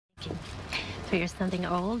So you're something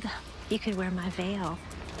old? You could wear my veil.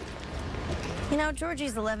 You know,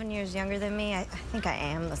 Georgie's 11 years younger than me. I think I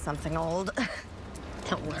am the something old.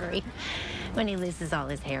 Don't worry. When he loses all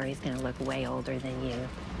his hair, he's gonna look way older than you.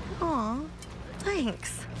 Aw,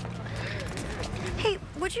 thanks. Hey,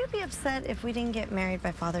 would you be upset if we didn't get married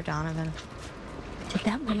by Father Donovan? Did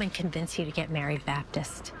that woman convince you to get married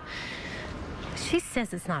Baptist? She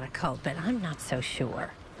says it's not a cult, but I'm not so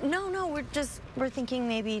sure. No, we're thinking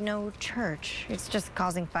maybe no church. It's just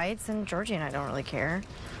causing fights, and Georgie and I don't really care.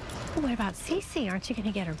 Well, what about Cece? Aren't you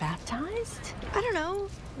gonna get her baptized? I don't know.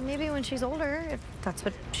 Maybe when she's older, if that's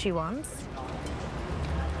what she wants.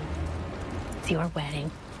 It's your wedding.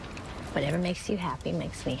 Whatever makes you happy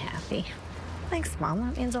makes me happy. Thanks, Mom.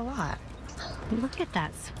 That means a lot. Look at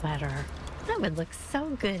that sweater. That would look so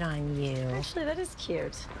good on you. Actually, that is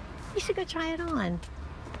cute. You should go try it on.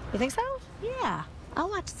 You think so? Yeah. I'll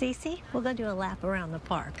watch Cece. We'll go do a lap around the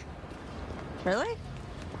park. Really?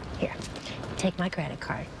 Here, take my credit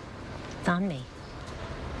card. It's on me.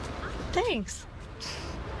 Thanks.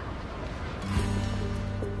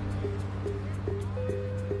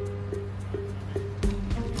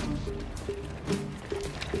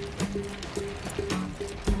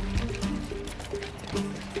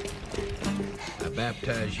 I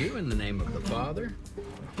baptize you in the name of the Father,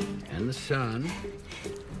 and the Son,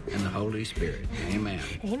 and the Holy Spirit. Amen.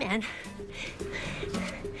 Amen.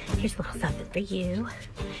 Here's a little something for you.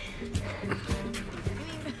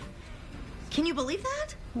 Can you believe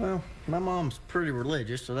that? Well, my mom's pretty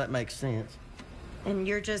religious, so that makes sense. And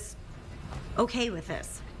you're just okay with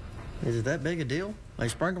this? Is it that big a deal? They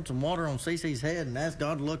sprinkled some water on Cece's head and asked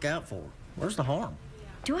God to look out for her. Where's the harm?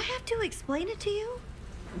 Do I have to explain it to you?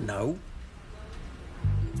 No.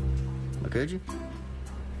 But could you?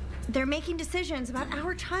 They're making decisions about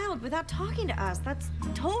our child without talking to us. That's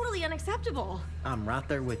totally unacceptable. I'm right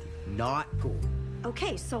there with you. Not cool.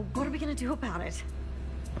 Okay, so what are we gonna do about it?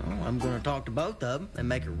 Well, I'm going to talk to both of them and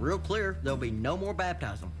make it real clear there'll be no more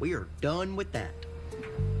baptizing. We are done with that.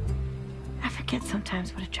 I forget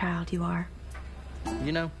sometimes what a child you are.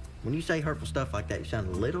 You know, when you say hurtful stuff like that, you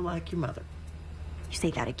sound a little like your mother. You say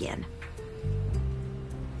that again.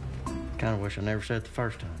 Kind of wish I never said it the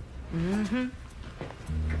first time. Mm-hmm.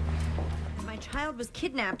 My child was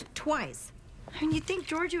kidnapped twice. I mean, you'd think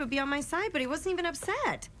Georgie would be on my side, but he wasn't even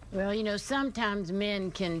upset. Well, you know, sometimes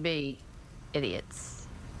men can be idiots.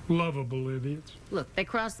 Lovable idiots. Look, they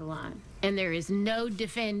crossed the line, and there is no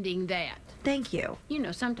defending that. Thank you. You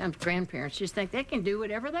know, sometimes grandparents just think they can do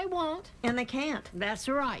whatever they want. And they can't. That's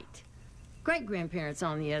right. Great-grandparents,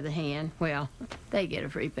 on the other hand, well, they get a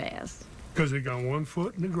free pass. Because they got one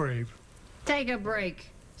foot in the grave. Take a break.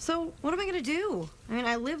 So, what am I gonna do? I mean,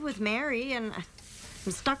 I live with Mary, and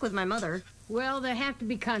I'm stuck with my mother. Well, there have to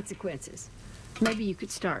be consequences. Maybe you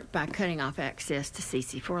could start by cutting off access to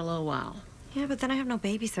Cece for a little while. Yeah, but then I have no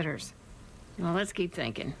babysitters. Well, let's keep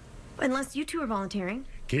thinking. Unless you two are volunteering.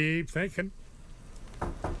 Keep thinking.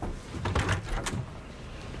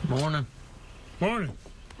 Morning. Morning.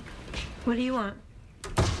 What do you want?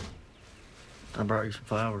 I brought you some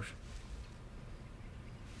flowers.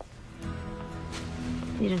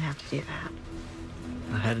 You didn't have to do that.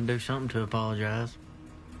 I had to do something to apologize.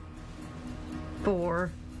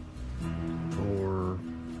 For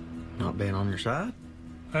not being on your side.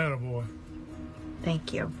 Attaboy.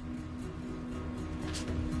 Thank you.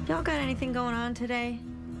 Y'all got anything going on today?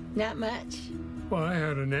 Not much. Well, I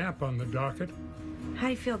had a nap on the docket. How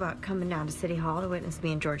do you feel about coming down to City Hall to witness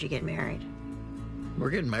me and Georgie get married?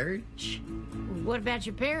 We're getting married? Shh. What about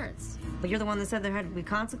your parents? Well, you're the one that said there had to be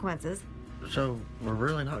consequences. So, we're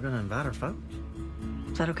really not going to invite our folks?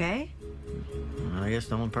 Is that okay? I guess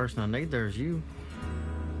the only person I need there is you.